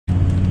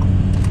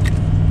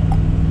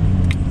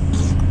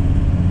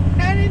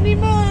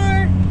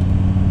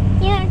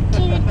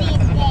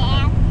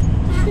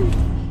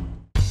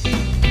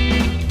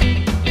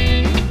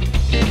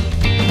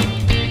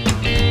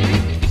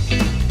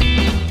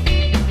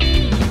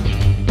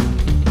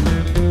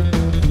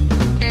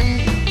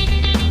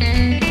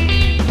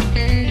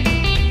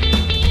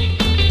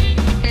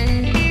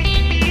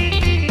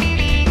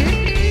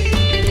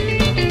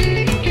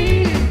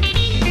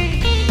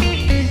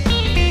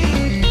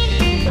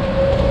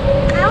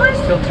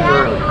too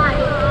early.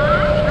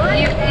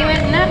 You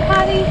went in that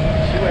potty?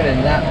 She went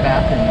in that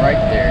bathroom right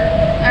there.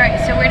 Alright,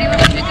 so where do you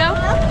want me to go?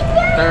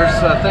 There's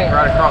a thing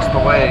right across the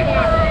way.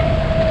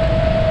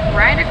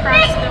 Right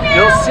across the way.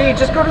 You'll see.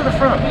 Just go to the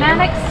front.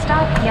 Maddox,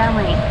 stop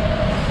yelling.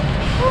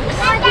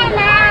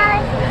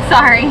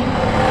 Sorry.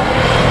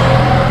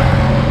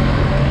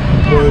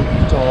 But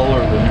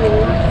taller than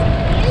yours.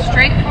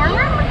 Straight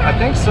forward? I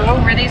think so.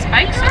 Where these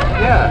bikes are?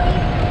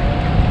 Yeah.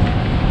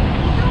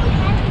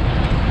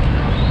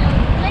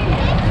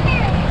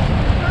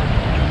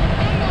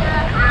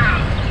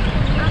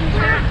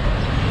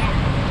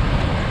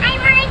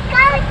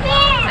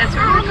 That's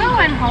where we're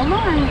going. Hold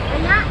on.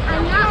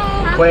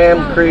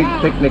 Clam Creek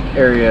picnic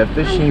area,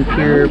 fishing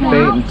pier,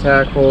 bait and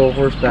tackle,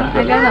 horseback.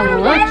 I gotta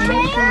look. Make sure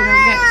we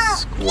don't get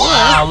squished.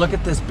 Wow, look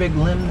at this big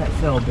limb that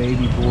fell,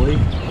 baby boy.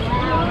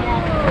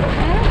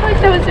 I don't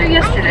think that was there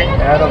yesterday.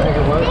 I don't think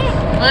it was.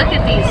 Look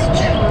at these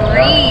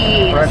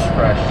trees. Fresh.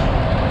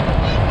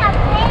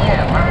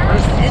 Yeah, my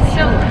wrist is It's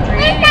so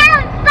pretty.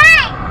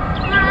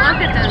 Look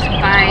at those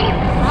vines.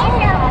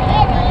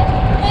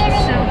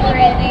 So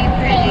pretty.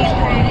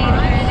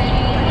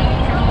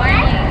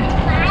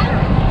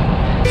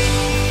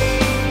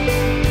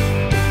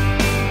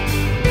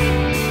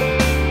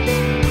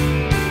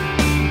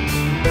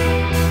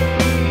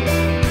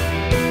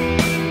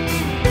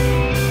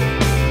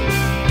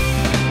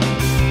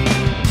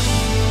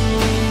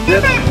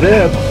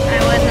 Zip. I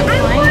wasn't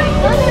playing.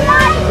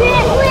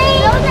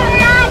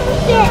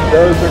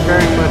 Those are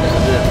very much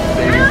zip,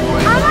 baby boy.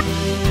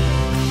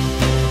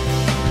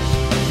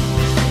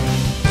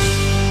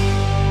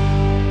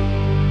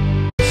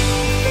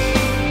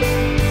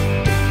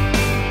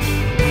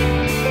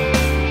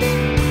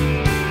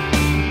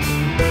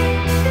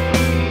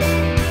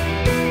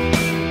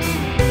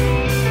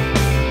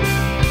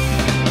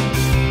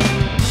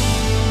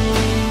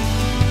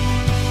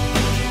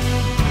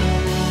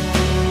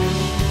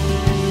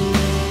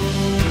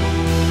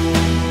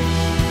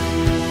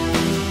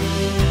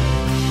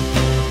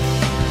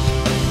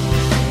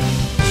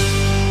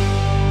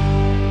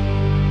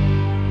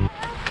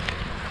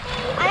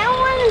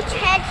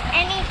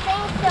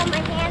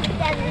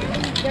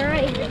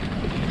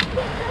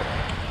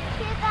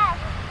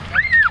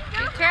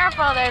 Be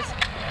careful, there's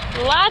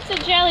lots of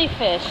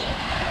jellyfish.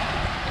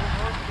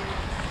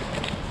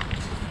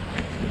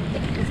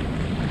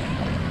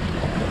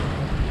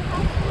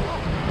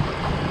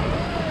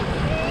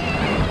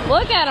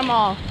 Look at them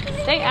all.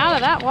 Stay out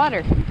of that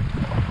water.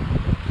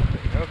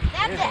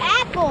 That's an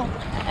apple.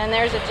 And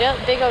there's a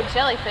big old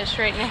jellyfish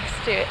right next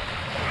to it.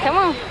 Come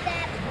on.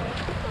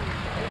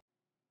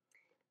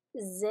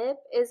 Zip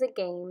is a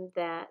game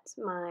that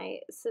my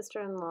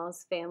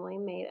sister-in-law's family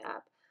made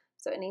up.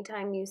 So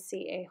anytime you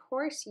see a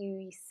horse,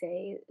 you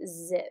say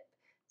zip.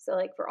 So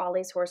like for all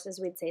these horses,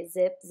 we'd say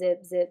zip,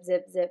 zip, zip,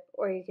 zip, zip.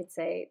 Or you could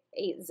say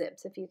 8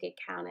 zips if you could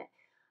count it.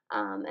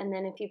 And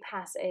then if you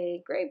pass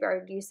a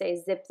graveyard, you say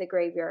zip the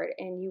graveyard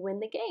and you win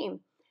the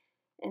game.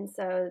 And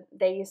so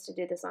they used to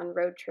do this on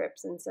road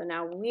trips. And so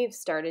now we've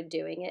started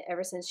doing it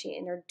ever since she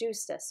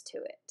introduced us to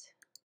it.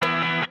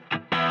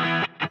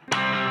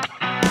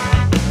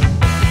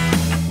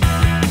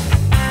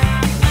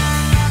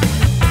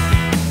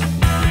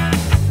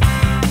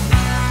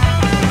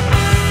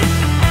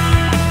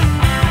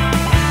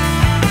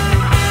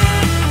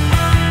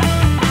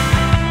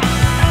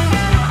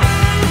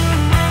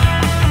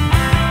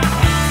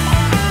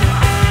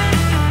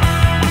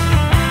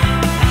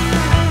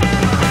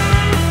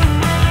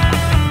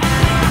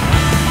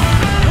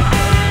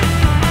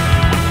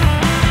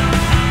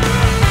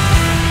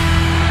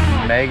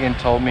 Megan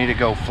told me to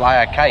go fly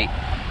a kite.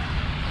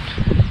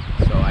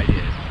 So I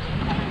did.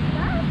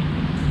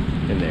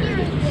 And there it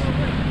is.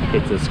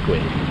 It's a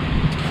squid.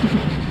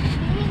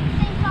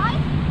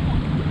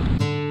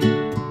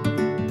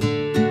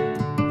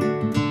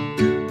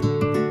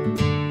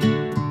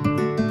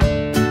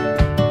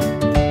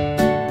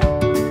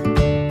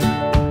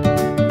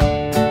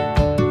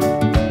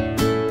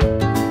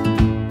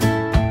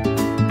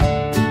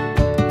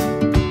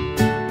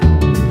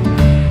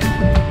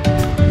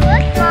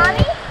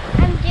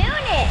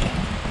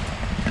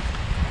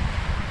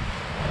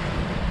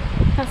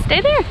 Stay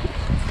there.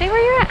 Stay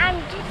where you're at.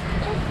 I'm just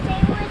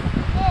staying with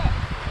this.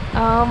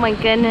 Oh my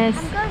goodness.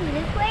 I'm going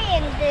this way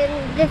and then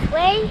this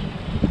way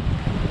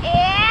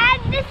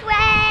and this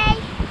way.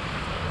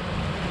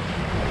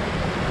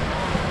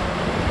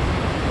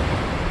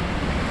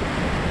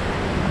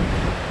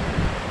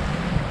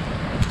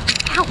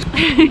 Ow!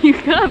 You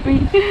got me.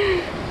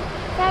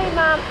 Sorry,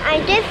 Mom.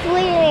 I'm just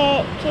leading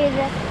it to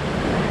the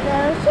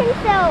ocean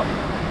so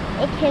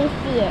it can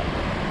see it.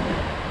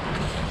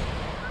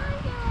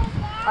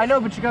 I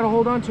know, but you gotta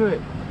hold on to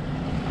it.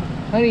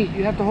 Honey,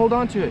 you have to hold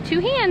on to it. 2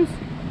 hands.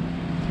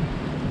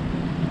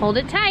 Hold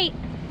it tight.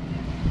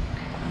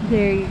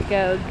 There you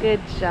go. Good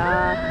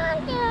job.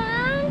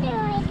 I'm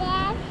doing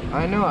that.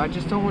 I know, I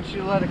just don't want you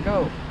to let it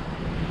go.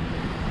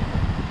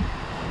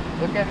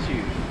 Look at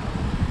you.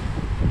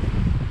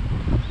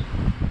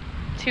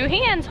 2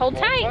 hands. Hold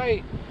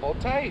tight. Hold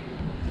tight.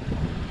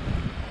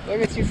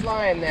 Look at you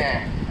flying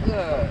there.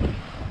 Look.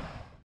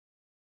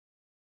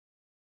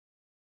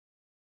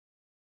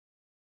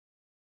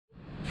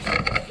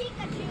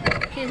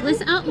 Okay,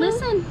 listen. Oh,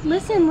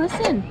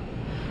 listen.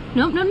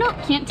 Nope.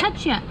 Can't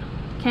touch yet.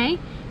 Okay?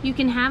 You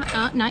can have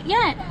it. Not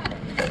yet.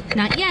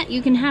 Not yet.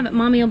 You can have it.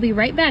 Mommy will be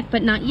right back,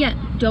 but not yet.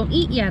 Don't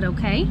eat yet,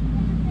 okay?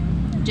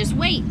 Just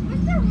wait.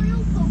 Where's the real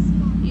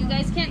Pokemon? You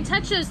guys can't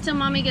touch those till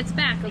Mommy gets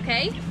back,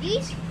 okay?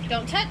 These?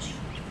 Don't touch.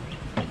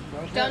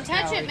 Don't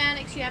touch it,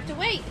 Maddox. You have to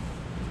wait.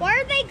 Why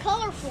are they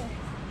colorful?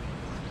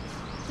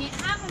 Can't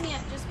have them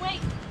yet. Just wait.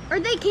 Are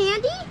they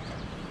candy?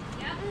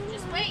 Yeah,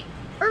 just wait.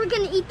 Are we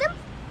gonna eat them?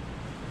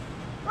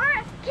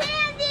 Or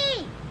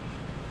candy?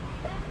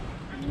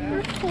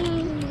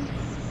 Candy.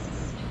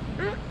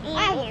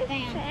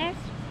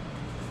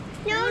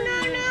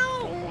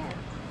 No.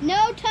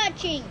 No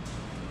touching.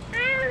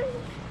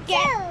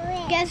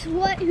 Guess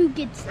what? Who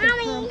gets the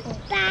purple?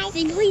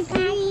 Say, please be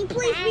me.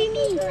 Please be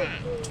me.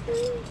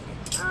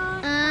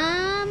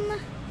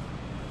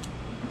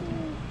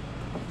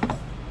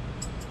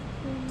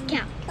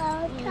 Cow.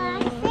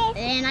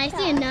 And I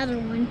see another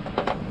one.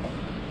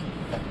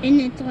 And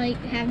it's like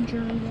have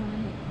germs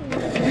on it.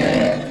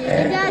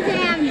 It doesn't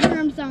have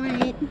germs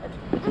on it.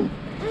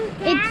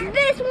 It's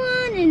this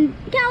one, and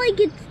Callie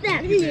gets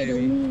that little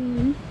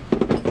one.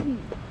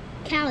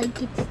 Callie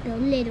gets the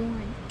little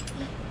one.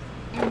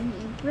 And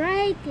then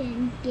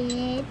Bryton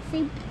gets a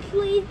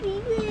please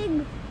be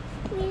big.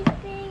 Please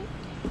big.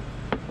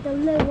 The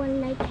little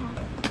one like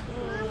Callie.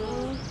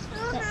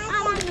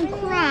 I'm gonna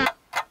cry.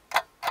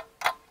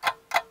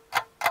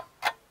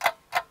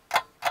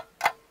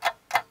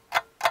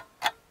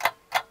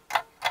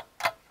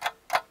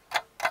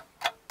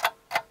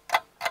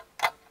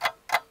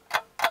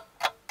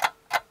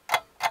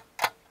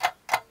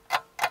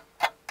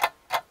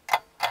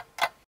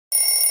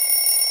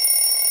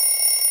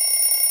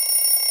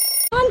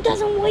 Mom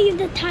doesn't want you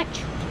to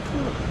touch.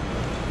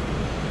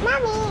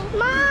 Mommy.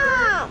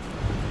 Mom.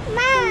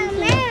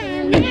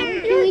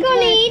 You're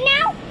gonna eat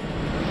now?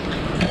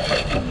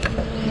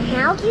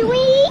 Now can we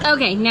eat?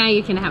 Okay, now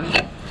you can have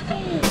it.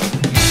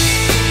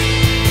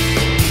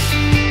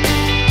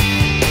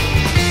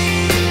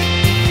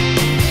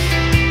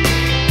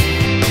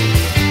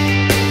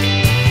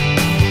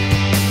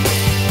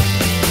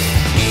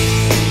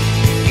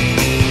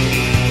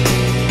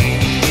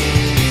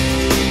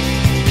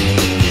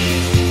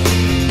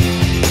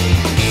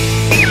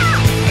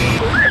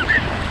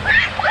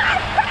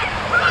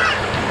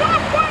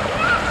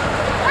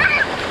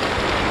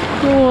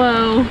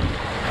 Whoa.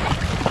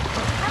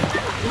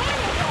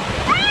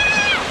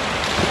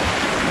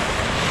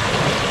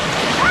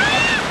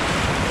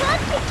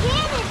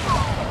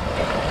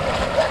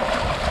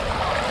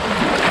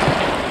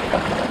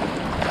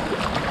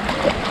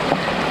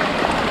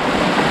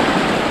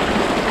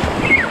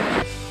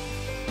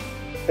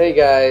 Hey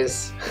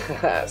guys,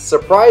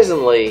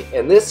 surprisingly,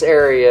 in this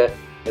area,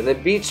 in the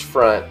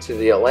beachfront to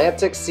the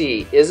Atlantic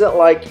Sea isn't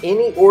like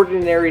any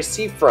ordinary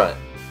seafront.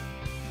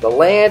 The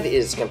land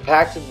is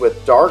compacted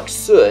with dark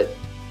soot.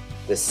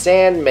 The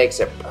sand makes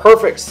a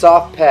perfect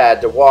soft pad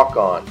to walk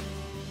on.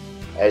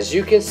 As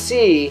you can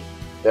see,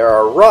 there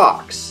are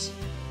rocks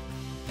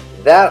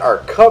that are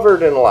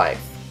covered in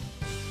life,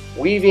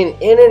 weaving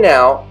in and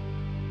out,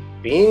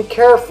 being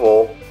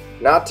careful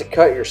not to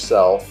cut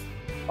yourself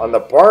on the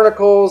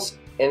barnacles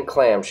and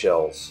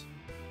clamshells.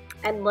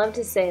 I'd love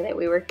to say that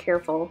we were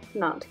careful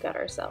not to cut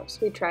ourselves.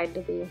 We tried to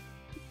be.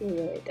 We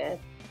really did.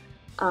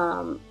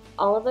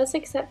 All of us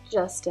except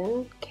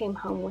Justin came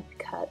home with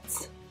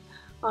cuts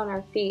on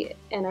our feet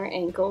and our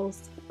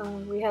ankles.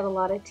 We had a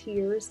lot of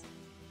tears,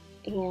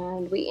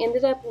 and we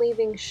ended up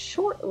leaving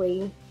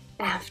shortly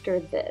after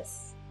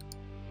this.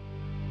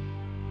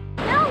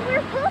 No,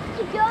 we're supposed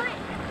to go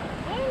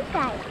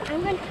inside.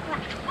 I'm going to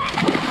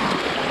try.